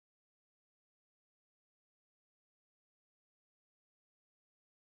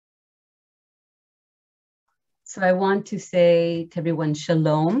So I want to say to everyone,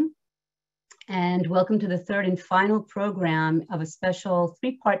 shalom, and welcome to the third and final program of a special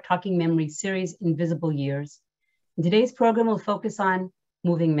three-part Talking Memory series, Invisible Years. And today's program will focus on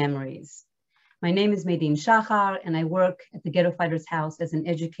moving memories. My name is Medin Shachar, and I work at the Ghetto Fighters House as an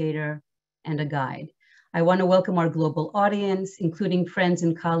educator and a guide. I want to welcome our global audience, including friends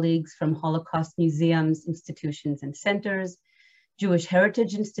and colleagues from Holocaust museums, institutions, and centers, Jewish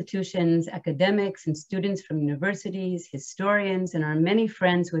heritage institutions, academics, and students from universities, historians, and our many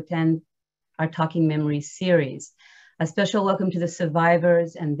friends who attend our Talking Memories series. A special welcome to the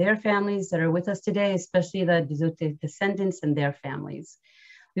survivors and their families that are with us today, especially the descendants and their families.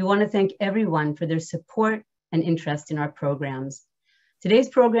 We want to thank everyone for their support and interest in our programs. Today's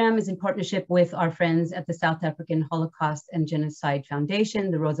program is in partnership with our friends at the South African Holocaust and Genocide Foundation,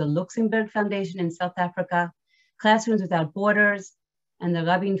 the Rosa Luxemburg Foundation in South Africa, Classrooms Without Borders, and the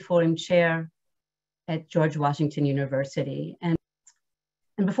Rabin Forum Chair at George Washington University. And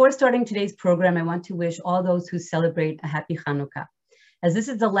before starting today's program, I want to wish all those who celebrate a happy Hanukkah, as this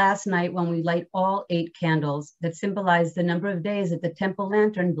is the last night when we light all 8 candles that symbolize the number of days that the temple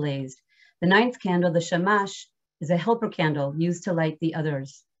lantern blazed. The 9th candle, the shamash, is a helper candle used to light the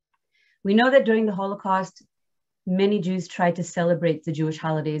others. We know that during the Holocaust, many Jews tried to celebrate the Jewish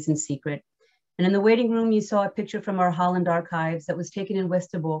holidays in secret. And in the waiting room, you saw a picture from our Holland archives that was taken in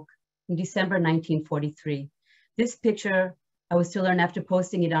Westerbork in December 1943. This picture, I was to learn after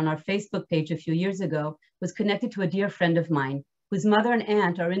posting it on our Facebook page a few years ago, was connected to a dear friend of mine, whose mother and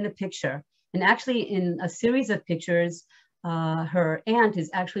aunt are in the picture. And actually in a series of pictures, her aunt is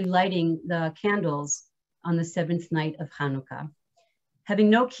actually lighting the candles on the 7th night of Hanukkah.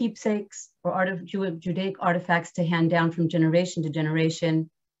 Having no keepsakes or Judaic artifacts to hand down from generation to generation,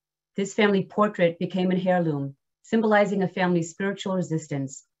 this family portrait became an heirloom, symbolizing a family's spiritual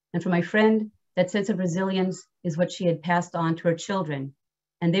resistance. And for my friend, that sense of resilience is what she had passed on to her children,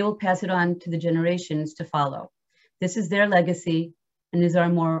 and they will pass it on to the generations to follow. This is their legacy, and it is our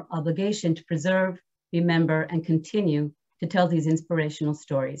moral obligation to preserve, remember, and continue to tell these inspirational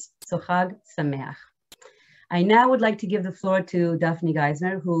stories. So Chag Sameach. I now would like to give the floor to Daphne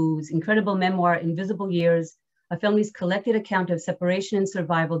Geismar, whose incredible memoir, Invisible Years, a family's collected account of separation and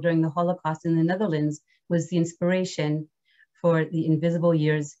survival during the Holocaust in the Netherlands, was the inspiration for the Invisible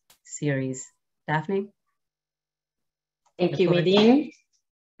Years series. Daphne? Thank you, Medin.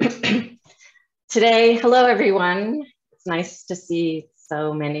 Today, hello everyone. It's nice to see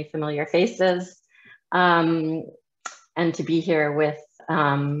so many familiar faces and to be here with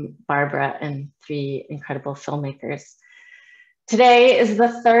Barbara and 3 incredible filmmakers. Today is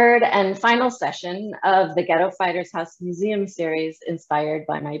the 3rd and final session of the Ghetto Fighters House Museum series inspired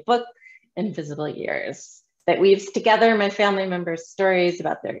by my book, Invisible Years, that weaves together my family members' stories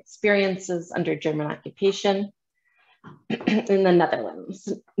about their experiences under German occupation in the Netherlands.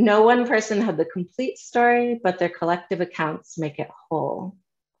 No one person had the complete story, but their collective accounts make it whole.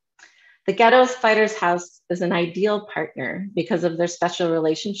 The Ghetto Fighters House is an ideal partner because of their special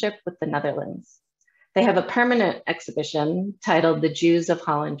relationship with the Netherlands. They have a permanent exhibition titled The Jews of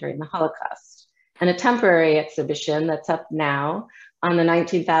Holland During the Holocaust, and a temporary exhibition that's up now on the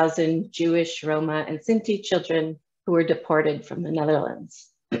 19,000 Jewish, Roma, and Sinti children who were deported from the Netherlands.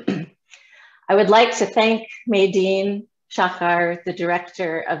 I would like to thank Medin Shachar, the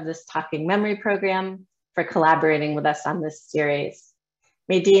director of this Talking Memory program, for collaborating with us on this series.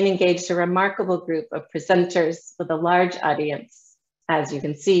 Medin engaged a remarkable group of presenters with a large audience, as you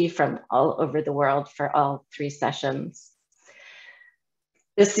can see, from all over the world for all 3 sessions.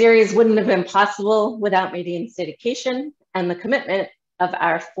 This series wouldn't have been possible without Medin's dedication and the commitment of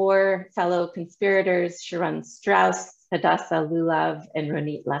our 4 fellow conspirators, Sharon Strauss, Hadassah Lulav, and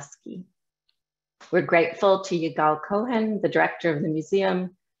Ronit Lasky. We're grateful to Yigal Cohen, the director of the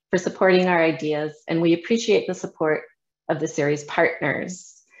museum, for supporting our ideas, and we appreciate the support of the series partners.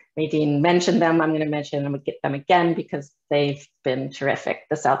 Medin mentioned them, I'm going to mention them again because they've been terrific.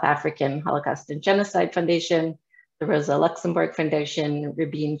 The South African Holocaust and Genocide Foundation, the Rosa Luxemburg Foundation,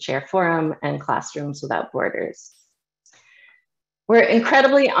 Rabin Chair Forum, and Classrooms Without Borders. We're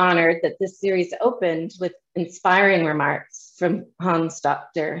incredibly honored that this series opened with inspiring remarks from Hans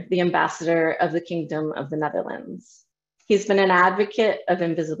Doctor, the ambassador of the Kingdom of the Netherlands. He's been an advocate of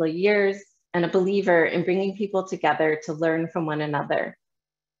Invisible Years and a believer in bringing people together to learn from one another.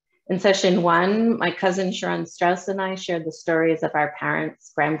 In session 1, my cousin Sharon Strauss and I shared the stories of our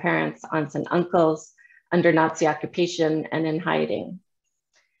parents, grandparents, aunts, and uncles under Nazi occupation and in hiding.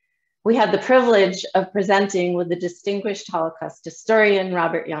 We had the privilege of presenting with the distinguished Holocaust historian,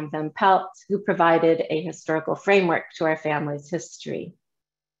 Robert Jan van Pelt, who provided a historical framework to our family's history.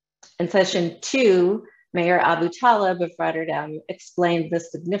 In session 2, Mayor Abu Talib of Rotterdam explained the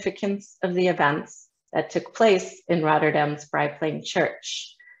significance of the events that took place in Rotterdam's Breeplein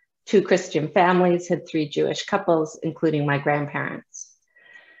Church. 2 Christian families had 3 Jewish couples, including my grandparents.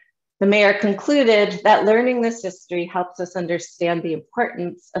 The mayor concluded that learning this history helps us understand the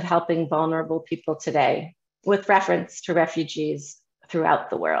importance of helping vulnerable people today, with reference to refugees throughout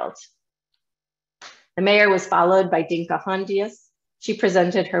the world. The mayor was followed by Dinka Hondius. She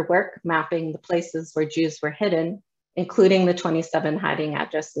presented her work mapping the places where Jews were hidden, including the 27 hiding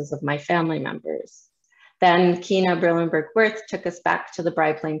addresses of my family members. Then Kina Brillenberg-Wirth took us back to the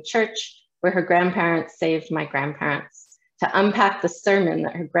Breeplein Church, where her grandparents saved my grandparents, to unpack the sermon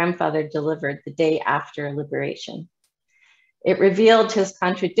that her grandfather delivered the day after liberation. It revealed his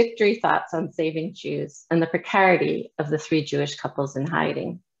contradictory thoughts on saving Jews and the precarity of the 3 Jewish couples in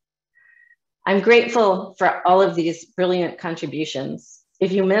hiding. I'm grateful for all of these brilliant contributions.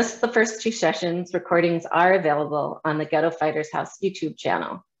 If you missed the first 2 sessions, recordings are available on the Ghetto Fighters House YouTube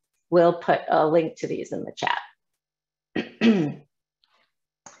channel. We'll put a link to these in the chat.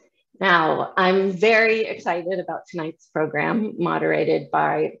 Now, I'm very excited about tonight's program, moderated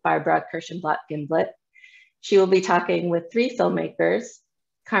by Barbara Kirshenblatt-Gimblett. She will be talking with 3 filmmakers.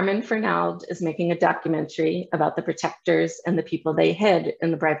 Carmen Fernald is making a documentary about the protectors and the people they hid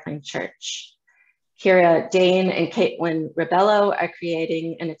in the Breeplein Church. Kira Dane and Katelyn Rebelo are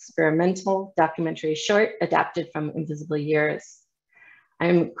creating an experimental documentary short adapted from Invisible Years.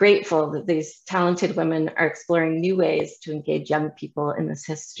 I'm grateful that these talented women are exploring new ways to engage young people in this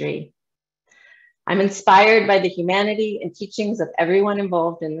history. I'm inspired by the humanity and teachings of everyone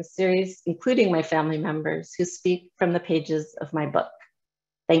involved in this series, including my family members who speak from the pages of my book.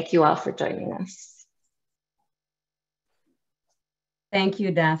 Thank you all for joining us. Thank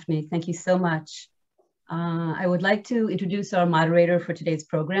you, Daphne. Thank you so much. I would like to introduce our moderator for today's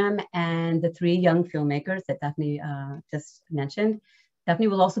program and the 3 young filmmakers that Daphne just mentioned. Daphne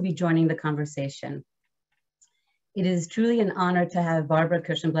will also be joining the conversation. It is truly an honor to have Barbara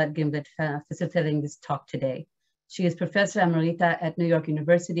Kirshenblatt-Gimblett facilitating this talk today. She is Professor Emerita at New York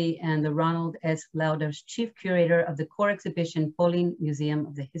University and the Ronald S. Lauder's Chief Curator of the core exhibition Polin Museum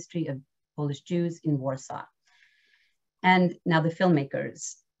of the History of Polish Jews in Warsaw. And now the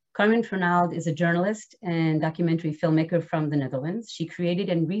filmmakers. Carmen Fernald is a journalist and documentary filmmaker from the Netherlands. She created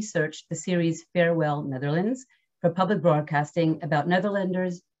and researched the series Farewell Netherlands for public broadcasting about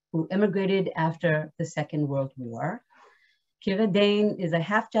Netherlanders who immigrated after the Second World War. Kira Dane is a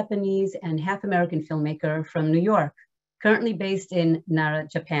half Japanese and half American filmmaker from New York, currently based in Nara,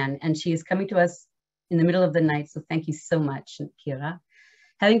 Japan, and she is coming to us in the middle of the night, so thank you so much, Kira.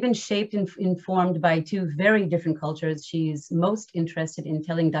 Having been shaped and informed by 2 very different cultures, she's most interested in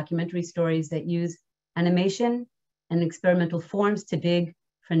telling documentary stories that use animation and experimental forms to dig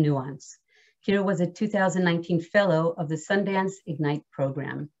for nuance. Kira was a 2019 fellow of the Sundance Ignite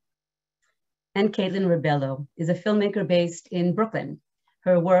program. And Katelyn Rebelo is a filmmaker based in Brooklyn.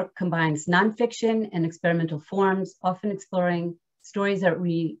 Her work combines nonfiction and experimental forms, often exploring stories that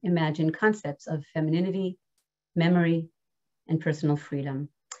reimagine concepts of femininity, memory, and personal freedom.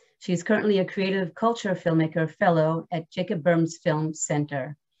 She is currently a creative culture filmmaker fellow at Jacob Burns Film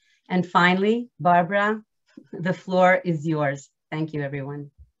Center. And finally, Barbara, the floor is yours. Thank you,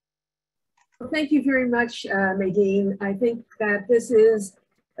 everyone. Well, thank you very much, Nadine. I think that this is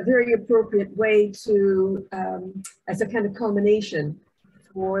a very appropriate way to, as a kind of culmination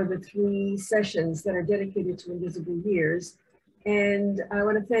for the 3 sessions that are dedicated to Invisible Years. And I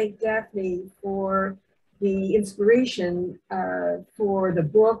want to thank Daphne for the inspiration for the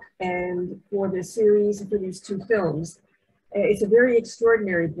book and for the series and for these 2 films. It's a very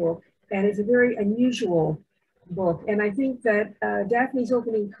extraordinary book and it's a very unusual book. And I think that Daphne's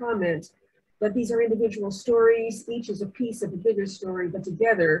opening comment that these are individual stories, each is a piece of a bigger story, but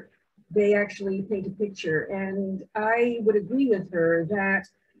together they actually paint a picture. And I would agree with her that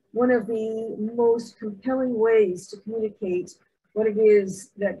one of the most compelling ways to communicate what it is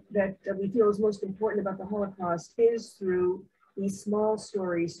that we feel is most important about the Holocaust is through these small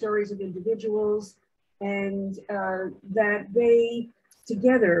stories, stories of individuals, and that they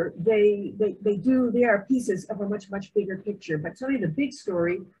together, they are pieces of a much, much bigger picture. But telling the big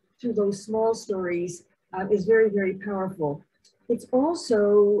story through those small stories is very, very powerful. It's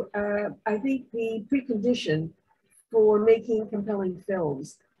also, I think, the precondition for making compelling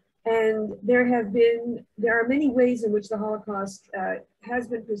films. And there are many ways in which the Holocaust has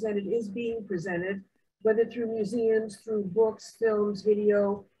been presented, is being presented, whether through museums, through books, films,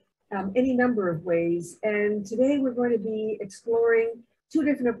 video, any number of ways. And today we're going to be exploring 2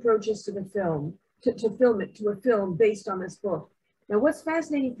 different approaches to the film, to film it, to a film based on this book. Now, what's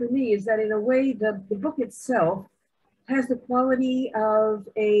fascinating for me is that in a way, the book itself has the quality of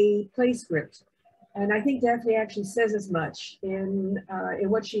a play script. And I think Daphne actually says as much in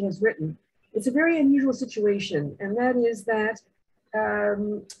what she has written. It's a very unusual situation, and that is that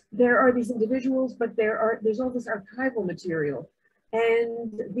there are these individuals, but there's all this archival material.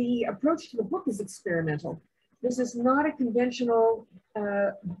 And the approach to the book is experimental. This is not a conventional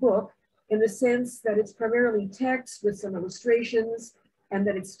book in the sense that it's primarily text with some illustrations, and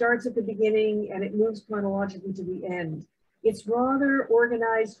that it starts at the beginning and it moves chronologically to the end. It's rather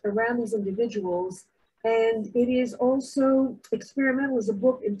organized around these individuals, and it is also experimental as a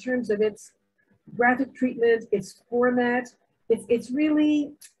book in terms of its graphic treatment, its format. It's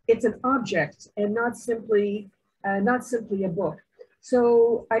really an object and not simply a book.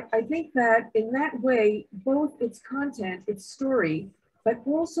 So I think that in that way, both its content, its story, but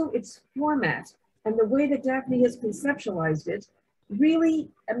also its format and the way that Daphne has conceptualized it really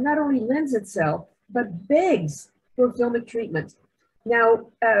not only lends itself, but begs for filmic treatment.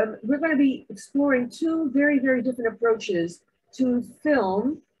 Now, we're going to be exploring two very, very different approaches to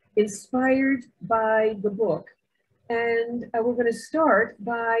film inspired by the book. And we're going to start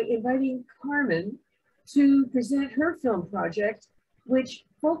by inviting Carmen to present her film project, which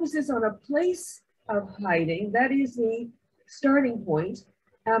focuses on a place of hiding. That is the starting point.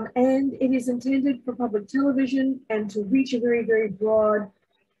 And it is intended for public television and to reach a very, very broad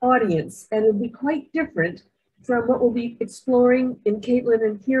audience. And it'll be quite different from what we'll be exploring in Katelyn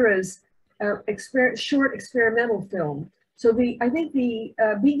and Kira's short experimental film. So I think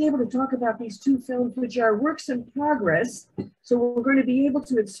being able to talk about these two films, which are works in progress, so we're going to be able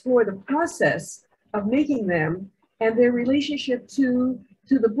to explore the process of making them and their relationship to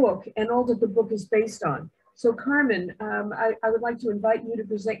the book and all that the book is based on. So Carmen, I would like to invite you to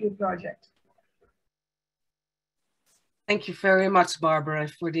present your project. Thank you very much, Barbara,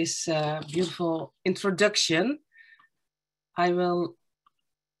 for this beautiful introduction. I will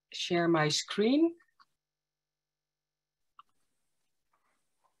share my screen.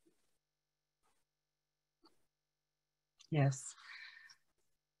 Yes.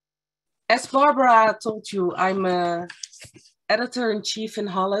 As Barbara told you, I'm an editor-in-chief in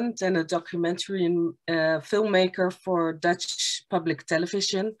Holland and a documentary and filmmaker for Dutch public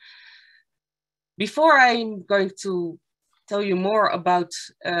television. Before I'm going to tell you more about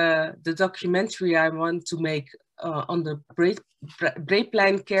the documentary I want to make on the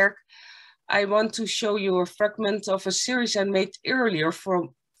Breeplein Church, I want to show you a fragment of a series I made earlier for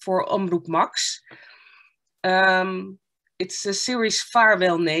Omroep Max. It's a series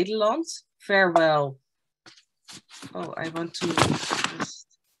Vaarwel Nederland. Farewell. Oh, I want to just,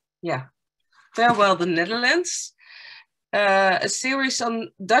 yeah. Farewell the Netherlands. A series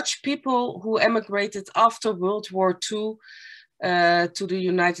on Dutch people who emigrated after World War II to the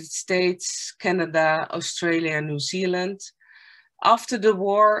United States, Canada, Australia, and New Zealand. After the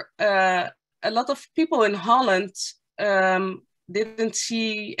war, a lot of people in Holland didn't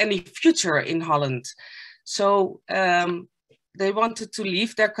see any future in Holland. So they wanted to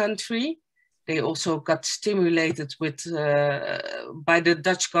leave their country. They also got stimulated with by the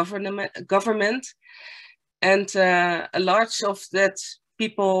Dutch government. And a large of that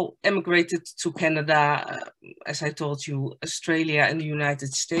people emigrated to Canada, as I told you, Australia and the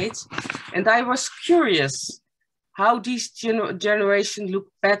United States. And I was curious how these generation look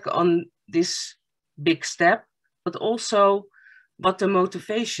back on this big step, but also what the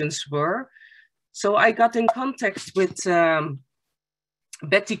motivations were. So I got in contact with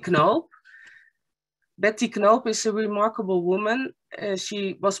Betty Knoop. Betty Knoop is a remarkable woman.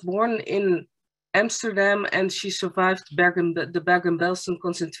 She was born in Amsterdam and she survived the Bergen-Belsen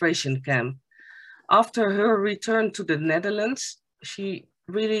concentration camp. After her return to the Netherlands, she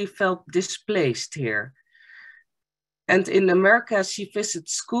really felt displaced here. And in America, she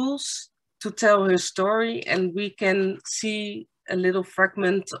visits schools to tell her story, and we can see a little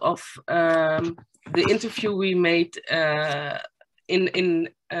fragment of the interview we made in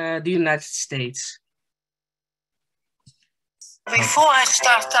the United States. Before I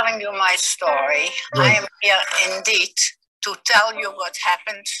start telling you my story, I am here indeed to tell you what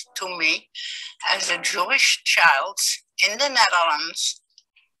happened to me as a Jewish child in the Netherlands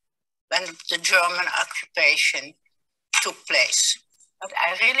when the German occupation took place. But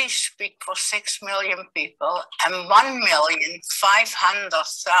I really speak for 6 million people, and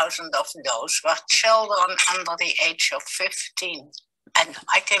 1,500,000 of those were children under the age of 15. And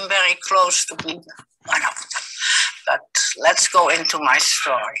I came very close to being one of them. But let's go into my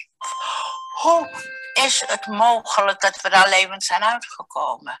story. Hoe is het mogelijk dat we daar levend zijn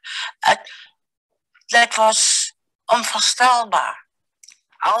uitgekomen? Dat was unvoorstelbaar.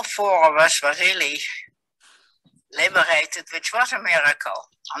 All four of us were really liberated, which was a miracle.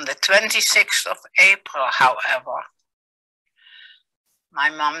 On the 26th of April, however, my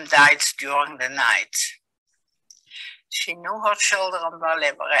mom died during the night. She knew her children were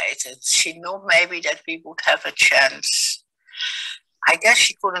liberated. She knew maybe that we would have a chance. I guess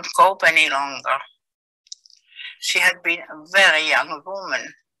she couldn't cope any longer. She had been a very young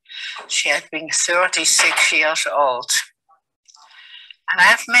woman. She had been 36 years old. And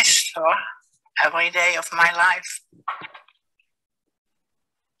I've missed her every day of my life.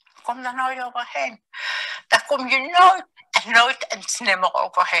 Kom daar nooit overheen. Daar kom je nooit en nooit en nimmer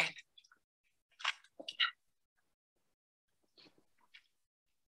overheen.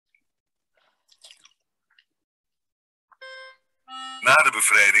 Na de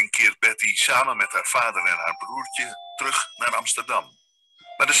bevrijding keert Betty samen met haar vader en haar broertje terug naar Amsterdam.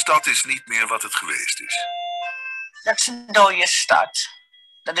 Maar de stad is niet meer wat het geweest is. Dat is een dode stad.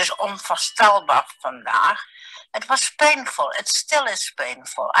 Dat is onvoorstelbaar vandaag. It was painful. It still is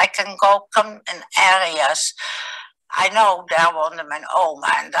painful. I can come in areas. I know, daar woonde mijn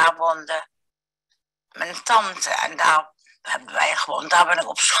oma en daar woonde mijn tante. En daar hebben wij gewoond. Daar ben ik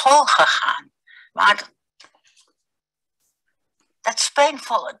op school gegaan. Maar dat is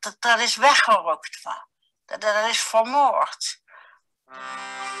painful. Dat is weggerukt van. Dat is vermoord.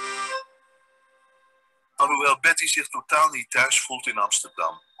 Alhoewel Betty zich totaal niet thuis voelt in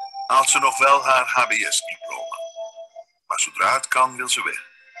Amsterdam, haalt ze nog wel haar HBS-diploma. Maar zodra het kan, wil ze weg.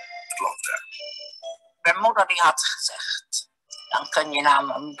 Het land uit. Mijn moeder die had gezegd, dan kun je naar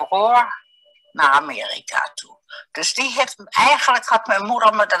mijn broer naar Amerika toe. Dus die heeft, eigenlijk had mijn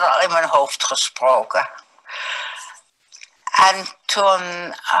moeder me dat al in mijn hoofd gesproken. En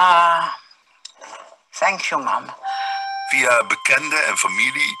toen, thank you mom. Via bekenden en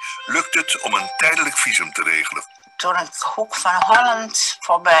familie lukt het om een tijdelijk visum te regelen. Toen ik de hoek van Holland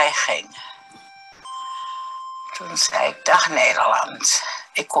voorbij ging, toen zei ik, dag Nederland,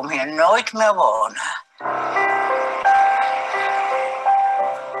 ik kom hier nooit meer wonen.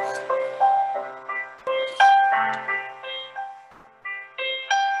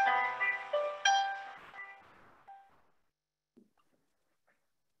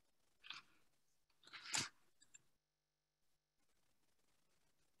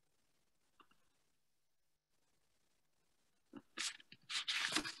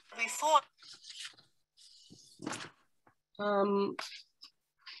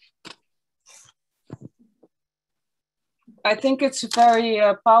 I think it's a very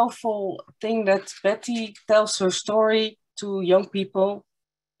powerful thing that Betty tells her story to young people,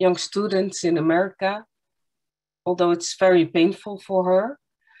 young students in America, although it's very painful for her.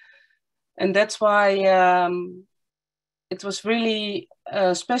 And that's why it was really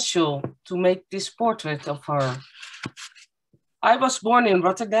special to make this portrait of her. I was born in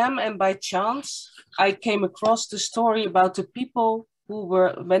Rotterdam, and by chance, I came across the story about the people who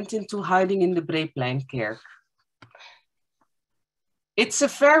went into hiding in the Breeplein Church. It's a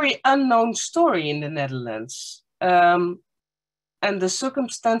very unknown story in the Netherlands. And the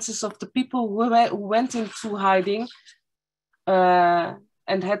circumstances of the people who went into hiding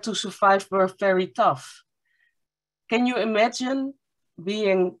and had to survive were very tough. Can you imagine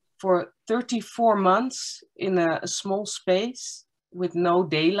being for 34 months in a small space with no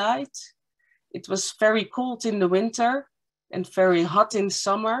daylight? It was very cold in the winter and very hot in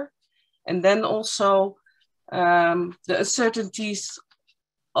summer. And then also the uncertainties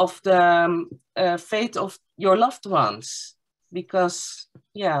of the fate of your loved ones. Because,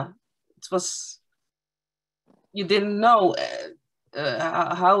 yeah, it was, you didn't know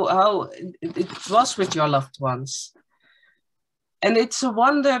how it was with your loved ones. And it's a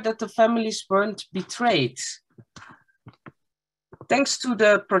wonder that the families weren't betrayed. Thanks to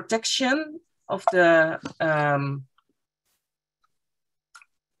the protection of the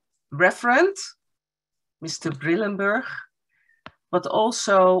Reverend, Mr. Brillenburg, but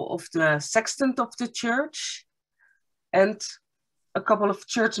also of the sexton of the church and a couple of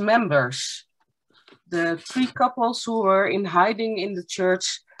church members. The 3 couples who were in hiding in the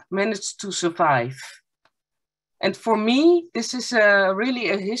church managed to survive. And for me, this is really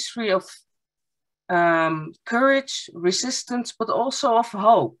a history of courage, resistance, but also of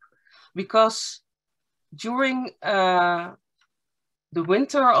hope. Because during the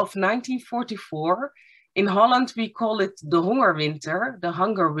winter of 1944, in Holland, we call it the Hongerwinter, the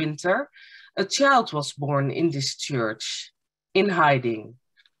hunger winter. A child was born in this church, in hiding.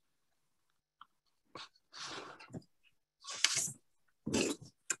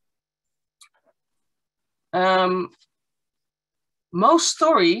 Most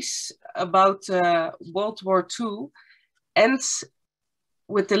stories about World War II ends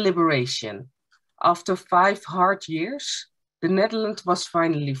with the liberation. After 5 hard years, the Netherlands was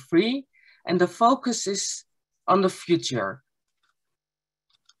finally free, and the focus is on the future.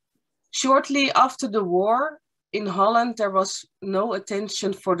 Shortly after the war, in Holland, there was no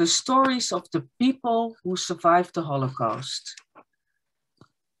attention for the stories of the people who survived the Holocaust.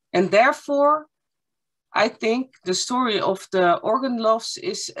 And therefore, I think the story of the organ lofts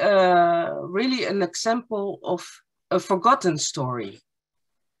is really an example of a forgotten story.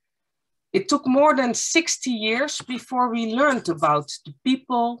 It took more than 60 years before we learned about the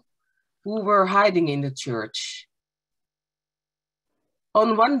people who were hiding in the church.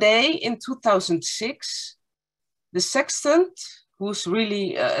 On one day in 2006, the sextant, who's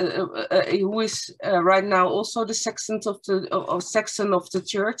really, who is right now also the sextant of the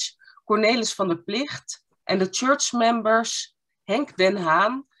church, Cornelis van der Plicht, and the church members Henk den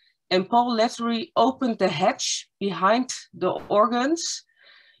Haan and Paul Lettery opened the hatch behind the organs,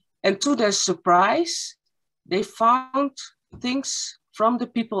 and to their surprise, they found things from the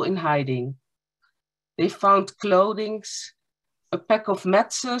people in hiding. They found clothing, a pack of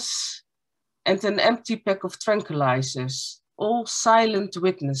matzes, and an empty pack of tranquilizers, all silent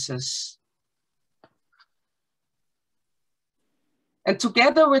witnesses. And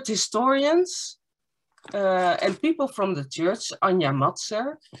together with historians and people from the church, Anja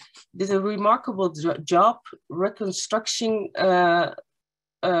Matzer did a remarkable job reconstructing the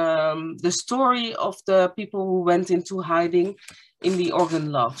story of the people who went into hiding in the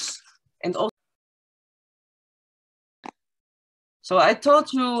organ lofts. And also, so I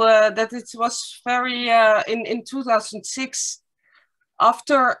told you that it was very, in 2006,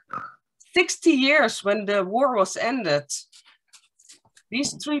 after 60 years when the war was ended,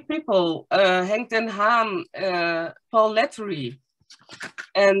 these 3 people, Henk den Haan, Paul Lettery,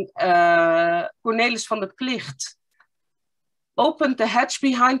 and Cornelis van der Plicht, opened the hatch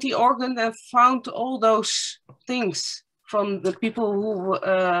behind the organ and found all those things from the people who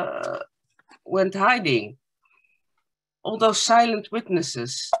went hiding. All those silent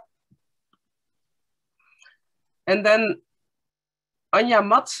witnesses. And then Anja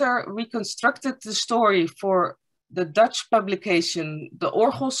Matzer reconstructed the story for the Dutch publication, The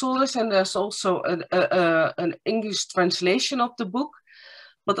Orgelzolers, and there's also an English translation of the book.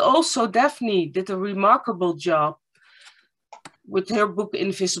 But also Daphne did a remarkable job with her book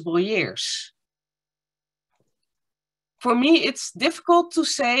Invisible Years. For me, it's difficult to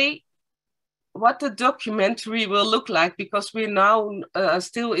say what the documentary will look like, because we're now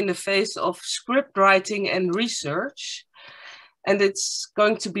still in the phase of script writing and research. And it's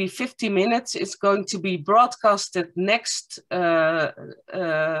going to be 50 minutes. It's going to be broadcasted next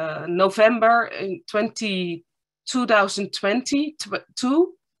November in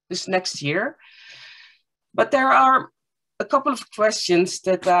 2022, this next year. But there are a couple of questions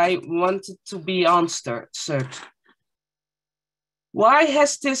that I wanted to be answered. Why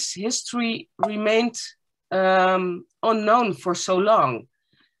has this history remained unknown for so long?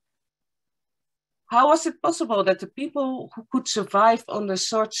 How was it possible that the people who could survive under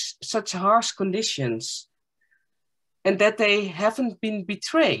such harsh conditions and that they haven't been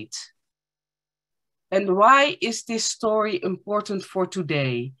betrayed? And why is this story important for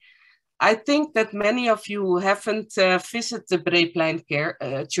today? I think that many of you haven't visited the Breeplein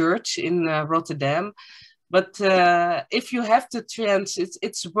Church in Rotterdam. But if you have the chance,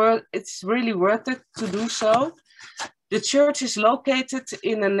 it's really worth it to do so. The church is located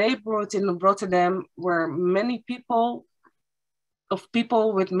in a neighborhood in Rotterdam where many people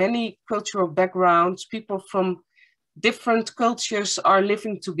with many cultural backgrounds, people from different cultures are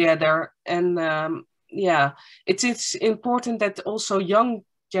living together. And yeah, it is important that also young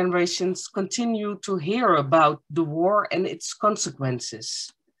generations continue to hear about the war and its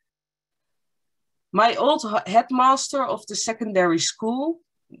consequences. My old headmaster of the secondary school,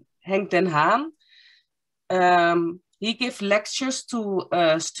 Henk den Haan, he gave lectures to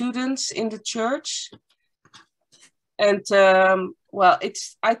students in the church. And well,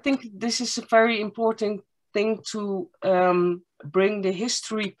 I think this is a very important thing to bring the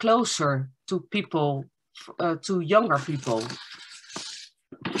history closer to people, to younger people.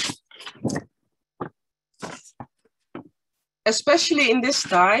 Especially in this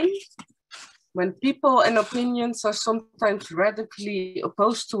time, when people and opinions are sometimes radically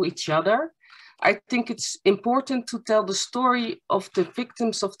opposed to each other, I think it's important to tell the story of the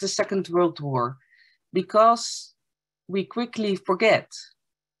victims of the Second World War, because we quickly forget.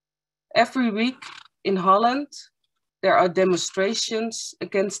 Every week in Holland, there are demonstrations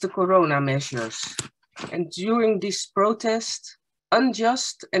against the corona measures. And during these protests,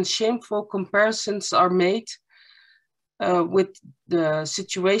 unjust and shameful comparisons are made with the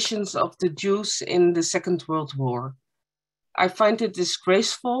situations of the Jews in the Second World War. I find it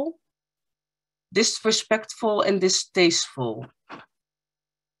disgraceful, disrespectful, and distasteful.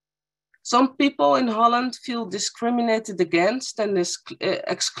 Some people in Holland feel discriminated against and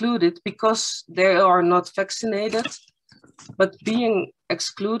excluded because they are not vaccinated, but being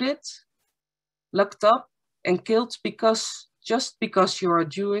excluded, locked up, and killed just because you are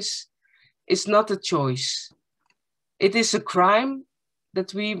Jewish is not a choice. It is a crime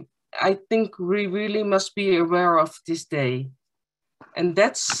that I think we really must be aware of this day. And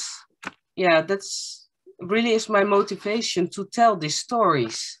that's really is my motivation to tell these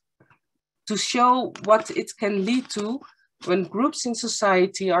stories, to show what it can lead to when groups in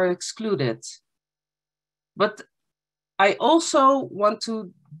society are excluded. But I also want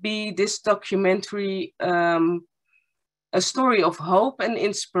to be this documentary a story of hope and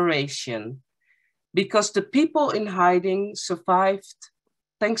inspiration, because the people in hiding survived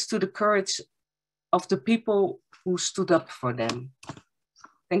thanks to the courage of the people who stood up for them.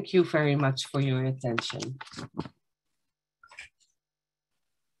 Thank you very much for your attention.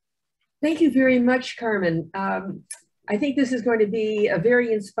 Thank you very much, Carmen. I think this is going to be a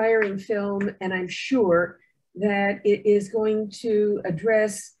very inspiring film, and I'm sure that it is going to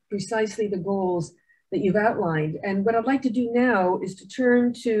address precisely the goals that you've outlined. And what I'd like to do now is to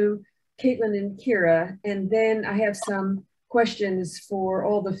turn to Katelyn and Kira, and then I have some questions for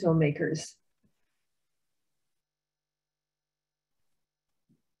all the filmmakers.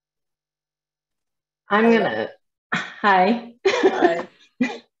 Hi. Hi.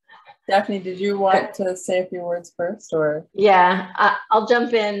 Daphne, did you want to say a few words first, or? Yeah, I'll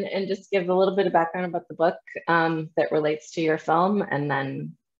jump in and just give a little bit of background about the book that relates to your film, and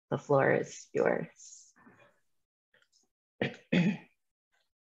then the floor is yours.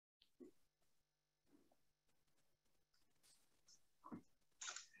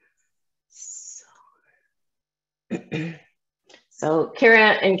 So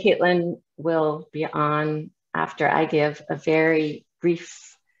Kira and Katelyn will be on after I give a very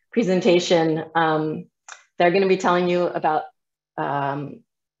brief presentation. They're going to be telling you about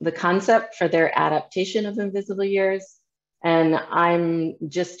the concept for their adaptation of Invisible Years. And I'm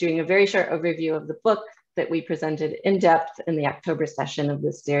just doing a very short overview of the book that we presented in depth in the October session of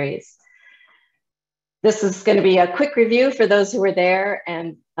this series. This is going to be a quick review for those who were there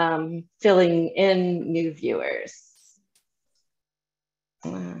and filling in new viewers.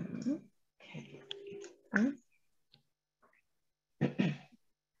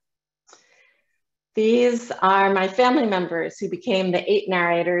 These are my family members who became the 8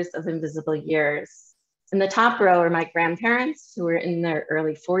 narrators of Invisible Years. In the top row are my grandparents, who were in their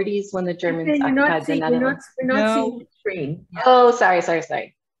early 40s when the Germans occupied the Netherlands. You're not seeing the screen. Oh, sorry.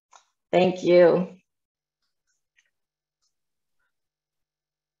 Thank you.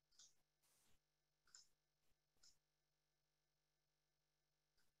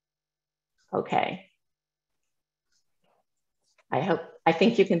 Okay. I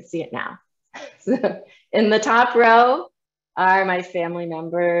think you can see it now. So in the top row are my grandparents,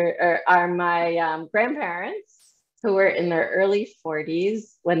 who were in their early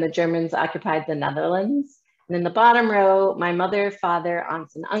 40s when the Germans occupied the Netherlands. And in the bottom row, my mother, father,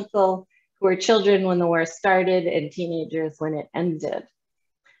 aunts, and uncle, who were children when the war started and teenagers when it ended.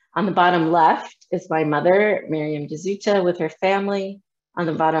 On the bottom left is my mother, Miriam de Zuta, with her family. On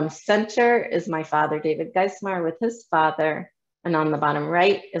the bottom center is my father, David Geismar, with his father. And on the bottom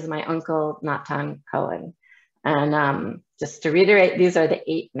right is my uncle, Natan Cohen. And just to reiterate, these are the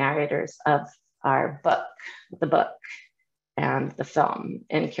 8 narrators of our book, the book and the film,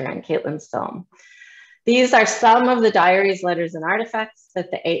 in Kira and Katelyn's film. These are some of the diaries, letters, and artifacts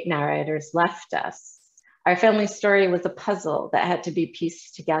that the 8 narrators left us. Our family story was a puzzle that had to be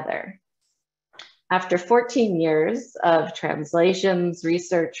pieced together. After 14 years of translations,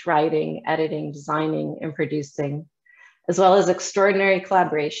 research, writing, editing, designing, and producing, as well as extraordinary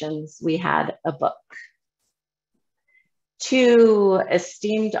collaborations, we had a book. 2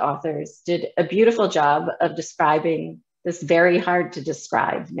 esteemed authors did a beautiful job of describing this very hard to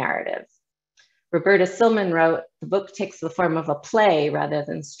describe narrative. Roberta Silman wrote, "The book takes the form of a play rather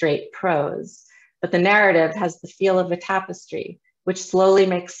than straight prose, but the narrative has the feel of a tapestry, which slowly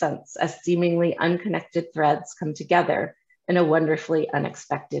makes sense as seemingly unconnected threads come together in a wonderfully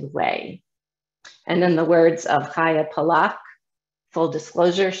unexpected way." And in the words of Chaya Palak, full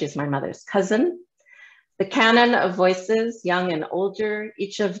disclosure, she's my mother's cousin, "The canon of voices, young and older,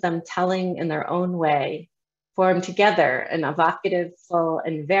 each of them telling in their own way, form together an evocative, full,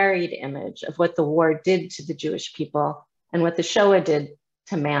 and varied image of what the war did to the Jewish people and what the Shoah did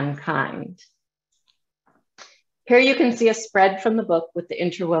to mankind. Here you can see a spread from the book with the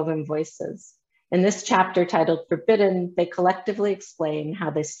interwoven voices. In this chapter titled Forbidden, they collectively explain how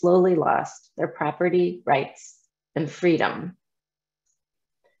they slowly lost their property, rights, and freedom.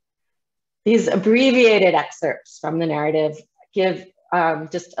 These abbreviated excerpts from the narrative give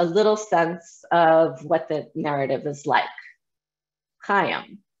just a little sense of what the narrative is like.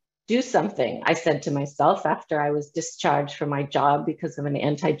 Chaim, do something, I said to myself after I was discharged from my job because of an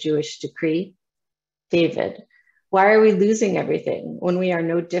anti-Jewish decree. David, why are we losing everything when we are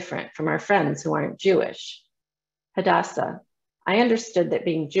no different from our friends who aren't Jewish? Hadassah, I understood that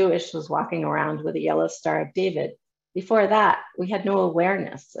being Jewish was walking around with a yellow Star of David. Before that, we had no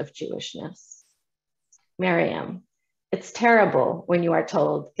awareness of Jewishness. Miriam, it's terrible when you are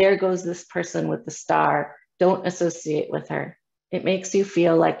told, there goes this person with the star, don't associate with her. It makes you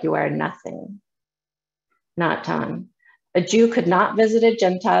feel like you are nothing. Natan, a Jew could not visit a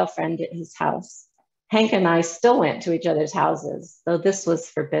Gentile friend at his house. Hank and I still went to each other's houses, though this was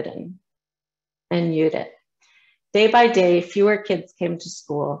forbidden. And Judith, day by day, fewer kids came to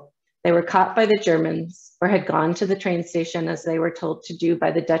school. They were caught by the Germans or had gone to the train station as they were told to do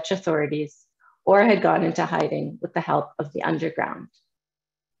by the Dutch authorities, or had gone into hiding with the help of the underground.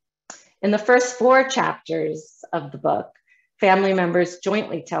 In the first 4 chapters of the book, family members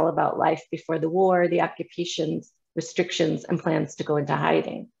jointly tell about life before the war, the occupations, restrictions, and plans to go into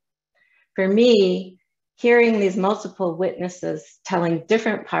hiding. For me, hearing these multiple witnesses telling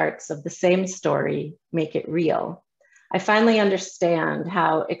different parts of the same story make it real. I finally understand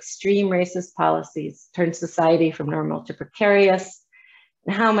how extreme racist policies turned society from normal to precarious,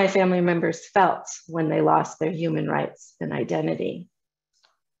 and how my family members felt when they lost their human rights and identity.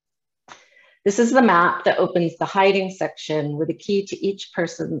 This is the map that opens the hiding section with a key to each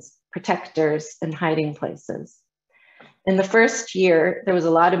person's protectors and hiding places. In the first year, there was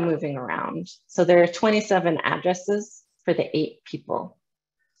a lot of moving around. So there are 27 addresses for the 8 people.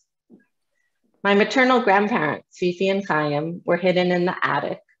 My maternal grandparents, Fifi and Chaim, were hidden in the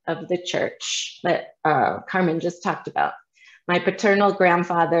attic of the church that Carmen just talked about. My paternal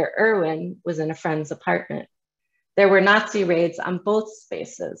grandfather, Erwin, was in a friend's apartment. There were Nazi raids on both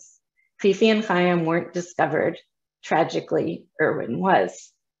spaces. Fifi and Chaim weren't discovered. Tragically, Erwin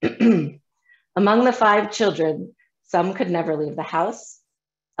was. Among the 5 children, some could never leave the house.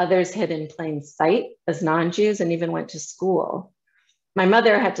 Others hid in plain sight as non-Jews and even went to school. My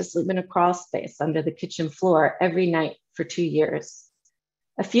mother had to sleep in a crawl space under the kitchen floor every night for 2 years.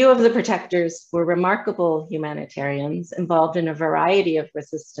 A few of the protectors were remarkable humanitarians involved in a variety of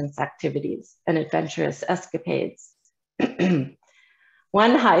resistance activities and adventurous escapades.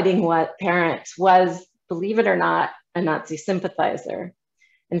 One hiding parent was, believe it or not, a Nazi sympathizer.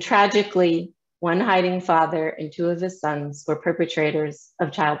 And tragically, one hiding father and 2 of his sons were perpetrators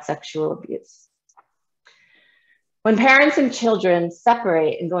of child sexual abuse. When parents and children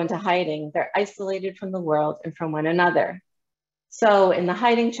separate and go into hiding, they're isolated from the world and from one another. So in the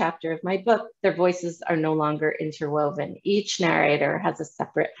hiding chapter of my book, their voices are no longer interwoven. Each narrator has a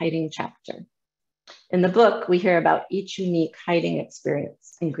separate hiding chapter. In the book, we hear about each unique hiding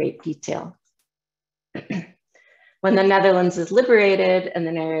experience in great detail. When the Netherlands is liberated and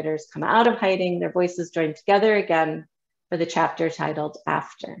the narrators come out of hiding, their voices join together again for the chapter titled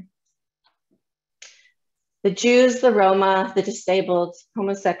After. The Jews, the Roma, the disabled,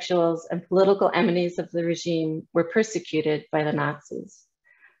 homosexuals, and political enemies of the regime were persecuted by the Nazis.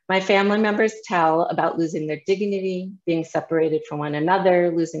 My family members tell about losing their dignity, being separated from one another,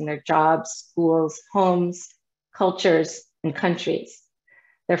 losing their jobs, schools, homes, cultures, and countries.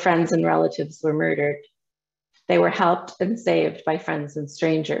 Their friends and relatives were murdered. They were helped and saved by friends and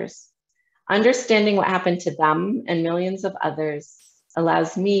strangers. Understanding what happened to them and millions of others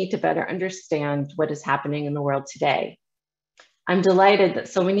allows me to better understand what is happening in the world today. I'm delighted that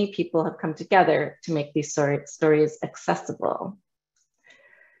so many people have come together to make these stories accessible.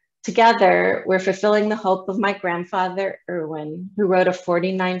 Together, we're fulfilling the hope of my grandfather, Erwin, who wrote a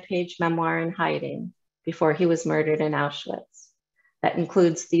 49-page memoir in hiding before he was murdered in Auschwitz. That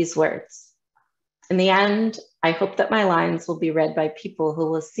includes these words. In the end, I hope that my lines will be read by people who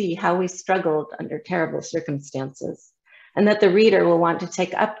will see how we struggled under terrible circumstances, and that the reader will want to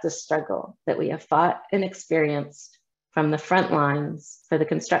take up the struggle that we have fought and experienced from the front lines for the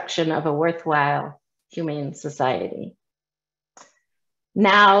construction of a worthwhile, humane society.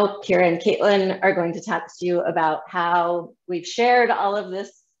 Now, Kira and Katelyn are going to talk to you about how we've shared all of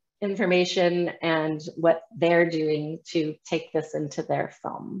this information and what they're doing to take this into their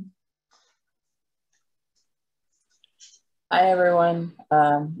film. Hi, everyone.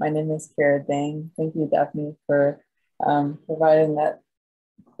 My name is Kira Dane. Thank you, Daphne, for providing that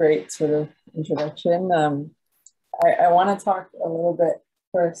great sort of introduction. I want to talk a little bit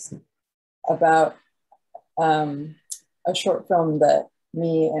first about a short film that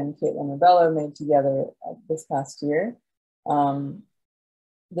me and Katelyn Rebelo made together this past year.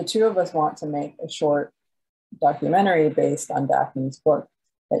 The two of us want to make a short documentary based on Daphne's book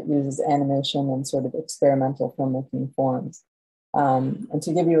that uses animation and sort of experimental filmmaking forms. And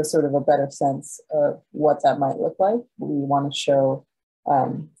to give you a sort of a better sense of what that might look like, we want to show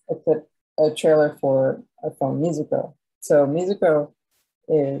a trailer for our film Musico. So Musico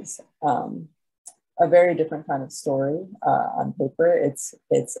is a very different kind of story on paper.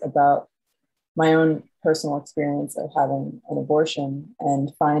 It's about my own personal experience of having an abortion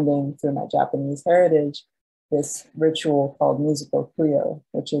and finding through my Japanese heritage this ritual called Musico Kuyo,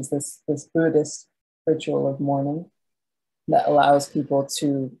 which is this Buddhist ritual of mourning that allows people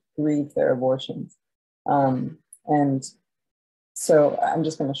to grieve their abortions. And so I'm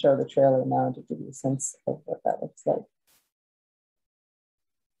just going to show the trailer now to give you a sense of what that looks like.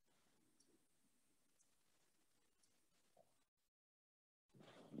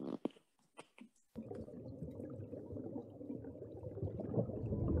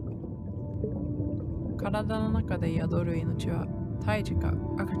 体の中で宿る命は胎児か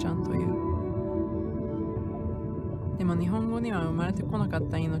赤ちゃんという。でも日本語には生まれてこなかっ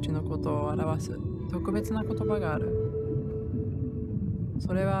た命のことを表す特別な言葉がある。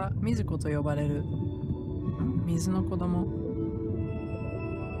それは水子と呼ばれる水の子供。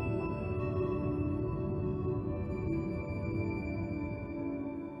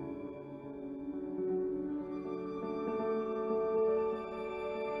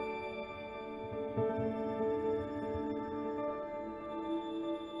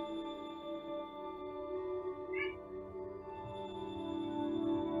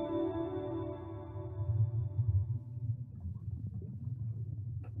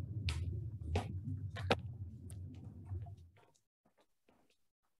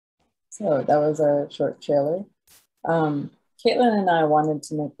So that was our short trailer. Katelyn and I wanted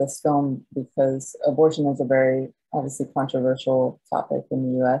to make this film because abortion is a very obviously controversial topic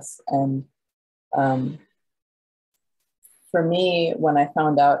in the US. And for me, when I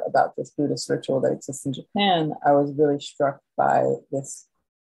found out about this Buddhist ritual that exists in Japan, I was really struck by this,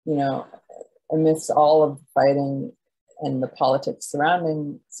 you know, amidst all of the fighting and the politics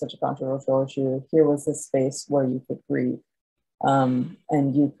surrounding such a controversial issue, here was this space where you could grieve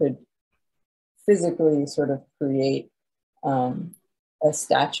and you could physically sort of create a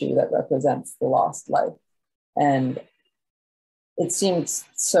statue that represents the lost life. And it seemed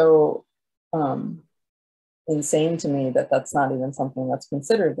so insane to me that that's not even something that's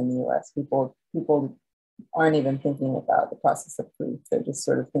considered in the US. People aren't even thinking about the process of grief. They're just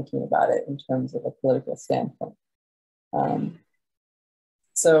sort of thinking about it in terms of a political standpoint.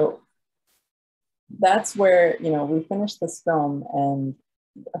 So that's where, you know, we finished this film, and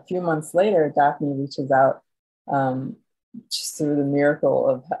a few months later, Daphne reaches out just through the miracle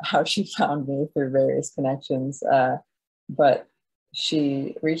of how she found me through various connections. But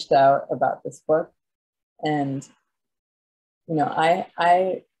she reached out about this book, and, you know,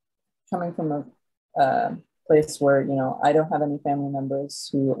 I coming from a place where, you know, I don't have any family members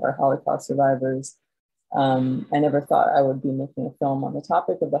who are Holocaust survivors. I never thought I would be making a film on the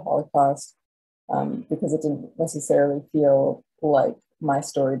topic of the Holocaust because it didn't necessarily feel like my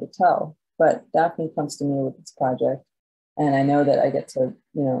story to tell. But Daphne comes to me with this project, and I know that I get to,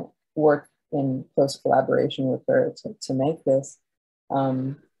 you know, work in close collaboration with her to make this.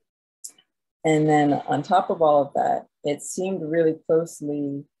 And then on top of all of that, it seemed really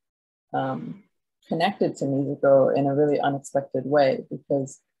closely connected to Musico in a really unexpected way,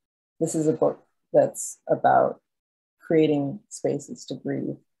 because this is a book that's about creating spaces to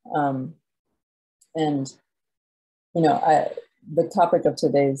grieve. And, you know, the topic of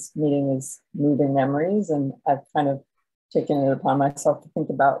today's meeting is moving memories, and I've kind of taken it upon myself to think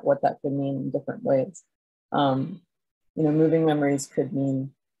about what that could mean in different ways. You know, moving memories could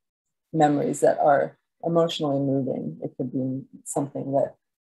mean memories that are emotionally moving. It could be something that,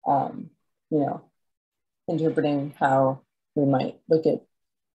 you know, interpreting how we might look at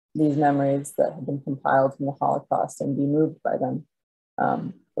these memories that have been compiled from the Holocaust and be moved by them.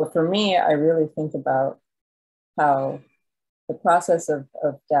 But for me, I really think about how the process of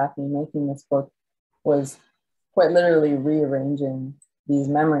Daphne making this book was quite literally rearranging these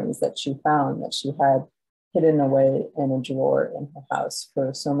memories that she found, that she had hidden away in a drawer in her house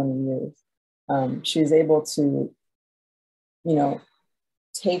for so many years. She was able to, you know,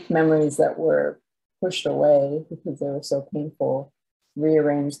 take memories that were pushed away because they were so painful,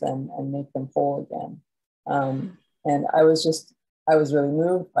 rearrange them and make them whole again. And I was really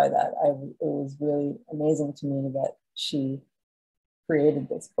moved by that. It was really amazing to me that she created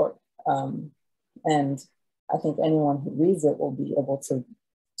this book. And I think anyone who reads it will be able to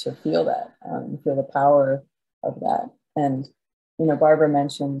feel that, feel the power of that. And, you know, Barbara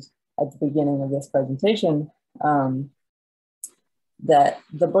mentioned at the beginning of this presentation that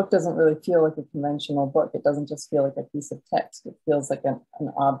the book doesn't really feel like a conventional book. It doesn't just feel like a piece of text. It feels like an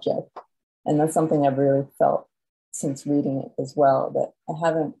object. And that's something I've really felt since reading it as well, that I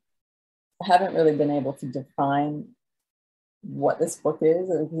haven't really been able to define what this book is.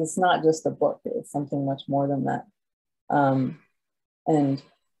 It's not just a book, it's something much more than that. And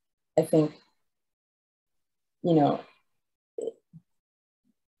I think, you know,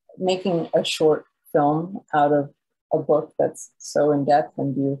 making a short film out of a book that's so in-depth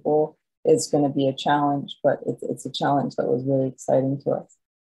and beautiful is going to be a challenge, but it's a challenge that was really exciting to us.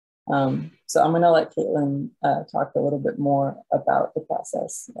 So I'm going to let Katelyn talk a little bit more about the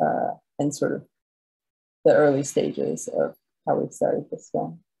process and sort of the early stages of how we started this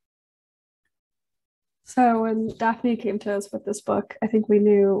film. So when Daphne came to us with this book, I think we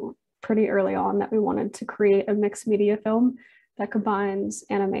knew pretty early on that we wanted to create a mixed media film that combines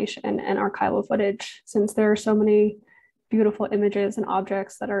animation and archival footage, since there are so many beautiful images and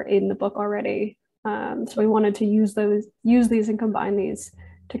objects that are in the book already. So we wanted to use these and combine these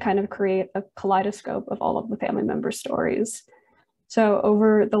to kind of create a kaleidoscope of all of the family member stories. So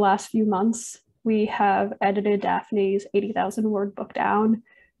over the last few months, we have edited Daphne's 80,000 word book down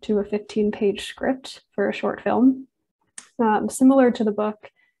to a 15-page script for a short film. Similar to the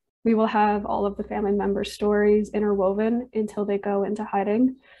book, we will have all of the family member stories interwoven until they go into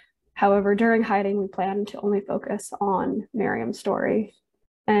hiding. However, during hiding, we plan to only focus on Miriam's story.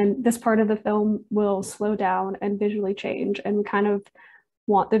 And this part of the film will slow down and visually change, and we kind of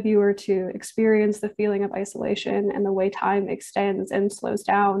want the viewer to experience the feeling of isolation and the way time extends and slows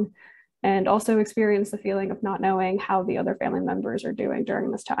down, and also experience the feeling of not knowing how the other family members are doing during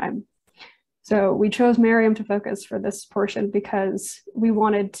this time. So we chose Miriam to focus for this portion because we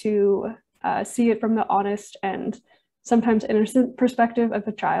wanted to see it from the honest and sometimes innocent perspective of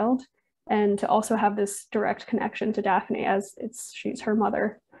a child, and to also have this direct connection to Daphne as she's her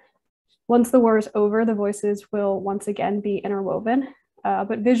mother. Once the war is over, the voices will once again be interwoven,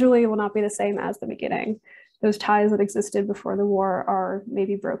 but visually will not be the same as the beginning. Those ties that existed before the war are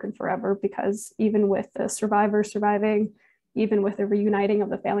maybe broken forever, because even with the survivors surviving, even with the reuniting of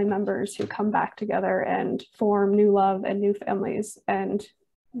the family members who come back together and form new love and new families, and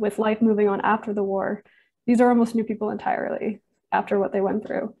with life moving on after the war, these are almost new people entirely after what they went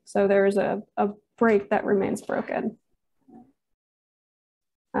through. So there's a break that remains broken.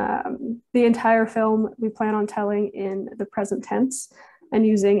 The entire film we plan on telling in the present tense and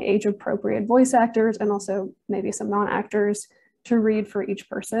using age-appropriate voice actors and also maybe some non-actors to read for each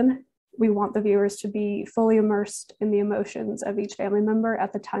person. We want the viewers to be fully immersed in the emotions of each family member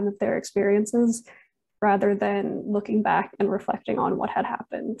at the time of their experiences, rather than looking back and reflecting on what had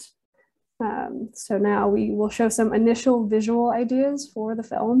happened. So now we will show some initial visual ideas for the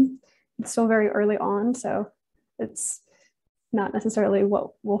film. It's still very early on, so it's not necessarily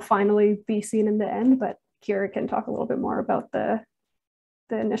what will finally be seen in the end, but Kira can talk a little bit more about the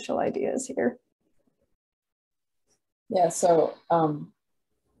initial ideas here. Yeah, so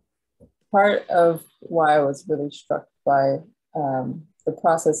part of why I was really struck by the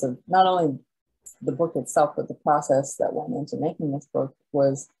process of not only the book itself, but the process that went into making this book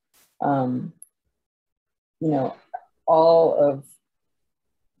was, you know, all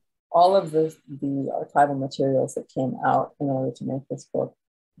of the archival materials that came out in order to make this book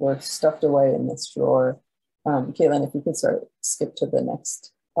were stuffed away in this drawer. Katelyn, if you could skip to the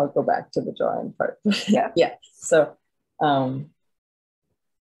next, I'll go back to the drawing part. Yeah. Yeah. So,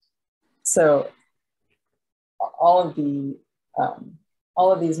 so all of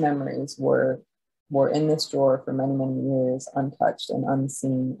these memories were in this drawer for many, many years, untouched and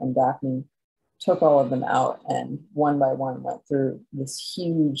unseen. And Daphne took all of them out and one by one went through this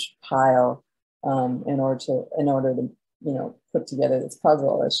huge pile in order to you know, put together this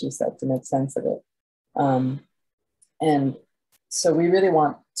puzzle, as she said, to make sense of it. And so we really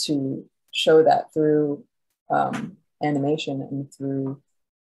want to show that through animation and through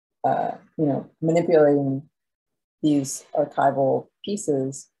you know, manipulating these archival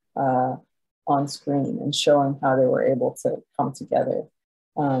pieces on screen and showing how they were able to come together,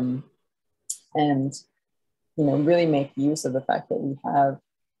 and you know, really make use of the fact that we have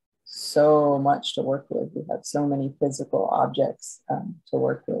so much to work with. We have so many physical objects to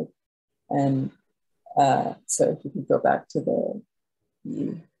work with, and so if you could go back to the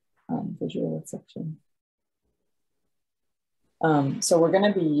visual section. So we're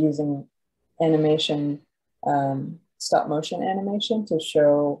going to be using animation, stop motion animation, to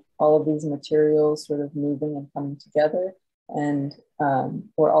show all of these materials sort of moving and coming together. And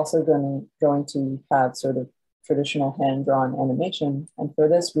we're also going to have sort of traditional hand-drawn animation. And for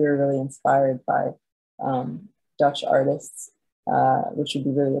this, we were really inspired by Dutch artists, which would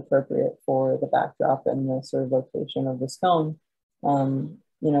be really appropriate for the backdrop and the sort of location of this film. You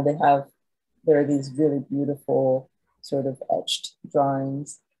know, there are these really beautiful sort of etched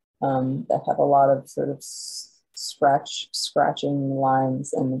drawings that have a lot of sort of scratching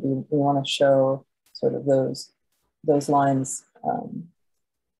lines, and we want to show sort of those lines,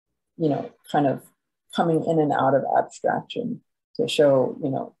 you know, kind of coming in and out of abstraction to show, you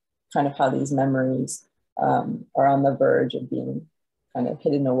know, kind of how these memories are on the verge of being kind of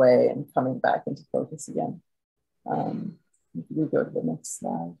hidden away and coming back into focus again. We go to the next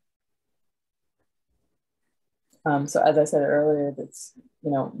slide. So as I said earlier, that's,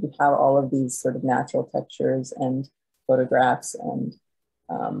 you know, we have all of these sort of natural textures and photographs, and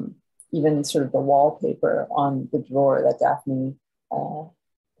even sort of the wallpaper on the drawer that Daphne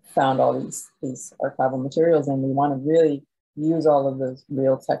found all these archival materials, and we want to really use all of those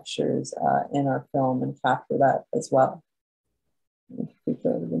real textures in our film and capture that as well. If we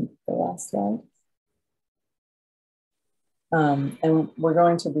go to the last slide. And we're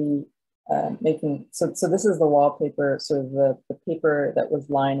going to be making, so this is the wallpaper, sort of the paper that was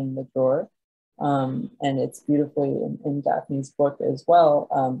lining the drawer. And it's beautifully in Daphne's book as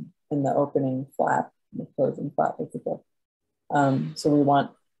well, in the opening flap, the closing flap of the book. So we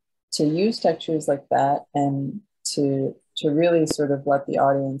want to use textures like that, and to really sort of let the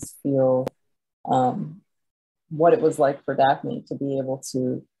audience feel what it was like for Daphne to be able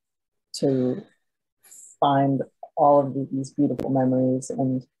to find all of these beautiful memories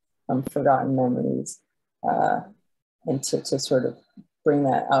and forgotten memories, and to sort of bring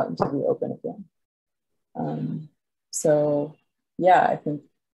that out into the open again. So yeah, I think,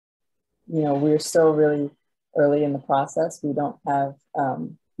 you know, we're still really early in the process. We don't have,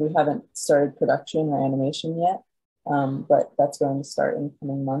 we haven't started production or animation yet, but that's going to start in the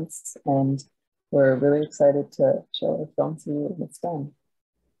coming months. And we're really excited to show our film to you when it's done.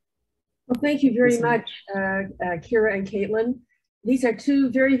 Well, thank you very much, Kira and Katelyn. These are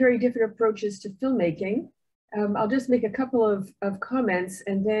two very, very different approaches to filmmaking. I'll just make a couple of comments,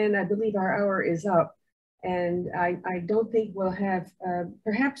 and then I believe our hour is up. And I don't think we'll have,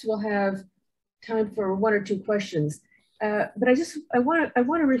 perhaps we'll have time for one or two questions. But I want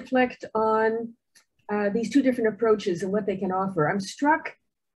to reflect on these two different approaches and what they can offer. I'm struck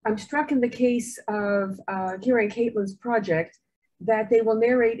in the case of Kira and Katelyn's project that they will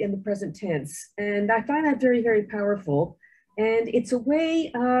narrate in the present tense. And I find that very, very powerful. And it's a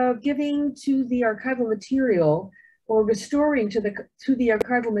way of giving to the archival material, or restoring to the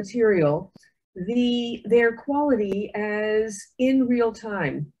archival material, their quality as in real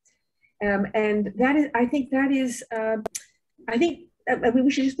time. And that is, I think that is, I mean,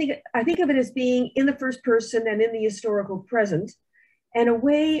 we should just I think of it as being in the first person and in the historical present, and a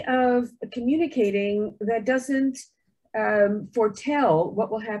way of communicating that doesn't foretell what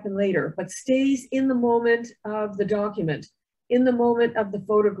will happen later, but stays in the moment of the document, in the moment of the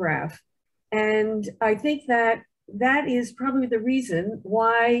photograph. And I think that that is probably the reason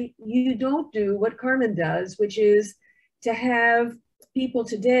why you don't do what Carmen does, which is to have people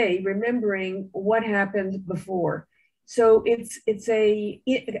today remembering what happened before. So it's a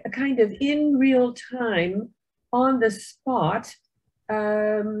kind of in real time, on the spot,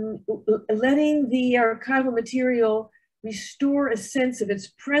 letting the archival material restore a sense of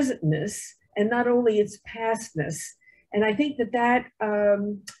its presentness and not only its pastness. And I think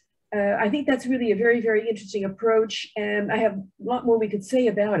I think that's really a very, very interesting approach, and I have a lot more we could say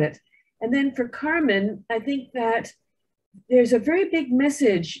about it. And then for Carmen, I think that there's a very big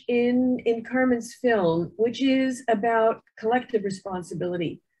message in Carmen's film, which is about collective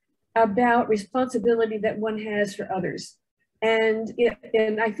responsibility, about responsibility that one has for others. And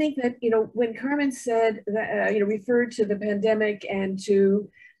I think that, you know, when Carmen said that, you know, referred to the pandemic and to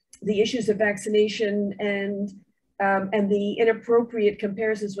the issues of vaccination and the inappropriate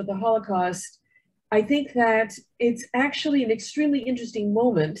comparisons with the Holocaust, I think that it's actually an extremely interesting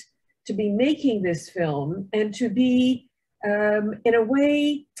moment to be making this film, and to be, in a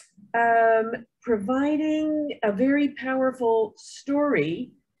way, providing a very powerful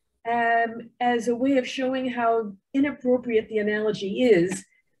story as a way of showing how inappropriate the analogy is,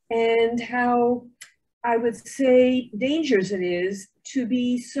 and how, I would say, dangerous it is to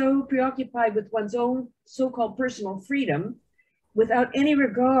be so preoccupied with one's own so-called personal freedom without any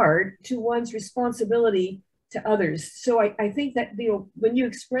regard to one's responsibility to others. So I think that, you know, when you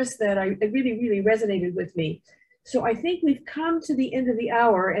expressed that, it really, really resonated with me. So I think we've come to the end of the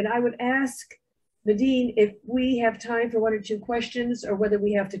hour, and I would ask Nadine if we have time for 1 or 2 questions or whether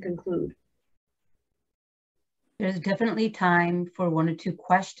we have to conclude. There's definitely time for 1 or 2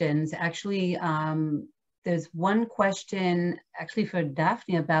 questions. Actually, there's one question actually for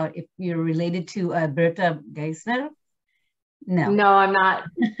Daphne about if you're related to Berta Geismar. No, I'm not.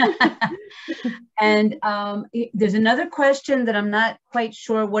 And there's another question that I'm not quite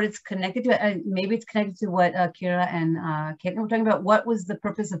sure what it's connected to. Maybe it's connected to what Kira and Katelyn were talking about. What was the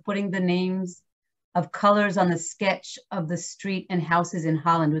purpose of putting the names of colors on the sketch of the street and houses in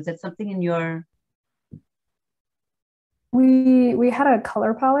Holland? Was that something in your... We had a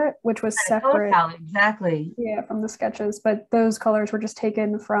color palette, which was separate. Color palette, exactly. Yeah, from the sketches, but those colors were just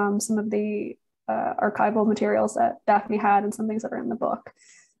taken from some of the archival materials that Daphne had and some things that are in the book.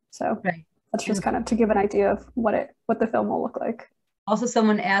 So right. That's just kind of to give an idea of what the film will look like. Also,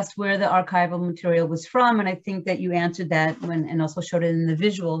 someone asked where the archival material was from, and I think that you answered that and also showed it in the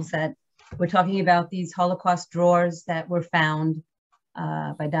visuals, that we're talking about these Holocaust drawers that were found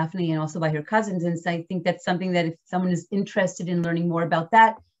by Daphne and also by her cousins. And so I think that's something that if someone is interested in learning more about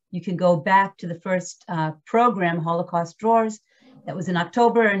that, you can go back to the first program, Holocaust Drawers, that was in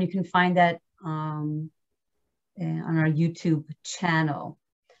October, and you can find that on our YouTube channel.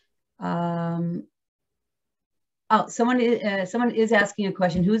 Someone is asking a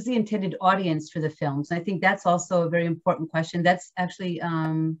question: who's the intended audience for the films? And I think that's also a very important question. That's actually,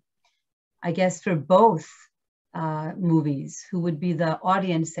 I guess, for both movies. Who would be the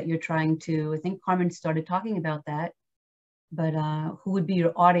audience that you're trying to? I think Carmen started talking about that, but who would be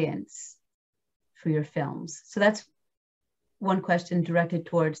your audience for your films? So that's one question directed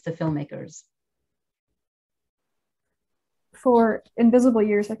towards the filmmakers. For Invisible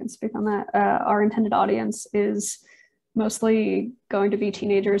Years, I can speak on that. Our intended audience is mostly going to be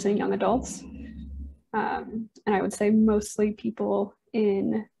teenagers and young adults. And I would say mostly people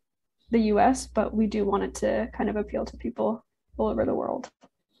in the US, but we do want it to kind of appeal to people all over the world.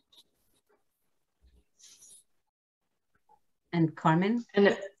 And Carmen?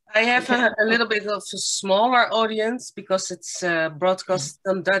 And I have a little bit of a smaller audience because it's broadcast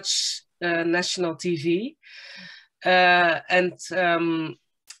on Dutch national TV. And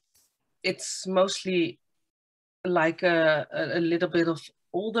it's mostly like a little bit of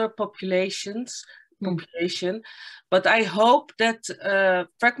older population, but I hope that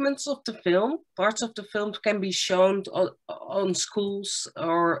fragments of the film, parts of the film, can be shown on schools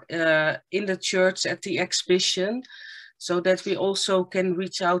or in the church at the exhibition, so that we also can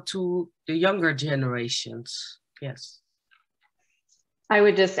reach out to the younger generations. Yes. I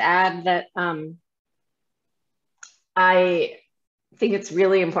would just add that I think it's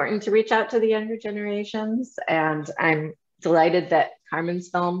really important to reach out to the younger generations, and I'm delighted that Carmen's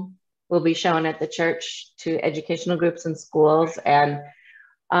film will be shown at the church to educational groups and schools, and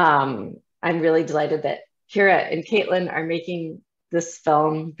I'm really delighted that Kira and Katelyn are making this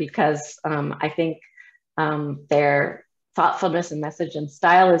film, because I think their thoughtfulness and message and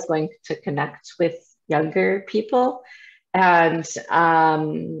style is going to connect with younger people, and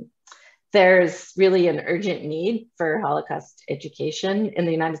there's really an urgent need for Holocaust education. In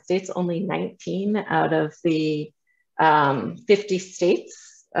the United States, only 19 out of the 50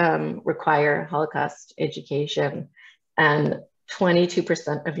 states require Holocaust education, and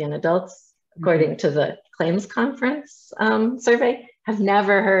 22% of young adults, according to the Claims Conference survey, have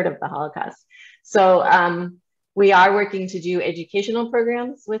never heard of the Holocaust. So we are working to do educational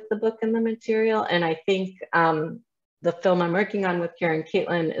programs with the book and the material, and I think the film I'm working on with Kira and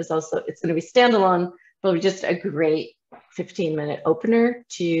Katelyn is also, it's going to be standalone, but it'll be just a great 15-minute opener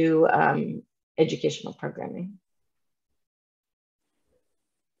to educational programming.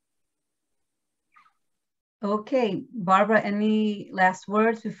 Okay, Barbara, any last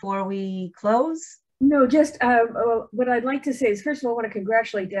words before we close? No, just what I'd like to say is, first of all, I want to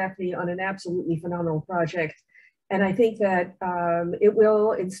congratulate Daphne on an absolutely phenomenal project. And I think that it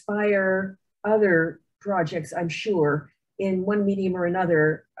will inspire other projects, I'm sure, in one medium or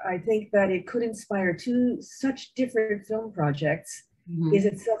another. I think that it could inspire two such different film projects is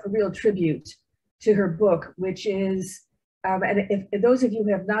itself a real tribute to her book, which is, and if those of you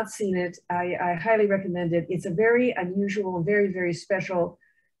who have not seen it, I highly recommend it. It's a very unusual, very, very special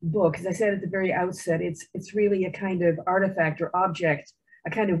book. As I said at the very outset, it's really a kind of artifact or object, a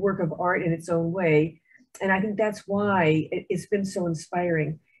kind of work of art in its own way. And I think that's why it's been so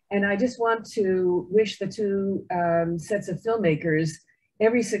inspiring. And I just want to wish the two sets of filmmakers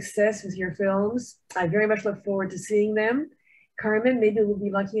every success with your films. I very much look forward to seeing them. Carmen, maybe we'll be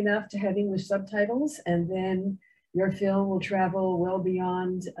lucky enough to have English subtitles, and then your film will travel well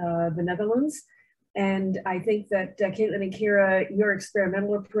beyond the Netherlands. And I think that Katelyn and Kira, your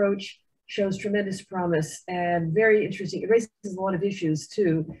experimental approach shows tremendous promise and very interesting. It raises a lot of issues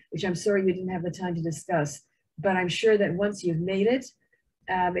too, which I'm sorry you didn't have the time to discuss. But I'm sure that once you've made it,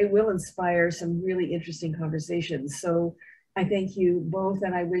 it will inspire some really interesting conversations. So I thank you both,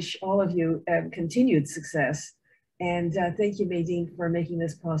 and I wish all of you continued success. And thank you, Maydeen, for making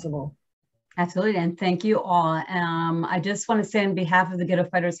this possible. Absolutely, and thank you all. I just want to say on behalf of the Ghetto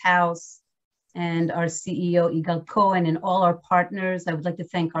Fighters House and our CEO, Igal Cohen, and all our partners, I would like to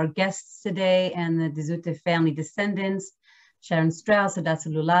thank our guests today and the Dezute family descendants, Sharon Strauss, Hadassah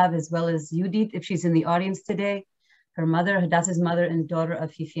Lulav, as well as Judith, if she's in the audience today, her mother, Hadassah's mother and daughter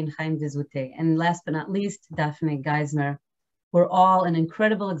of Fifi and Chaim Dezute. And last but not least, Daphne Geismar. We're all an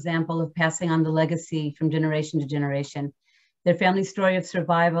incredible example of passing on the legacy from generation to generation. Their family story of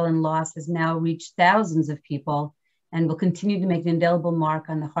survival and loss has now reached thousands of people and will continue to make an indelible mark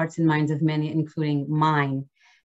on the hearts and minds of many, including mine.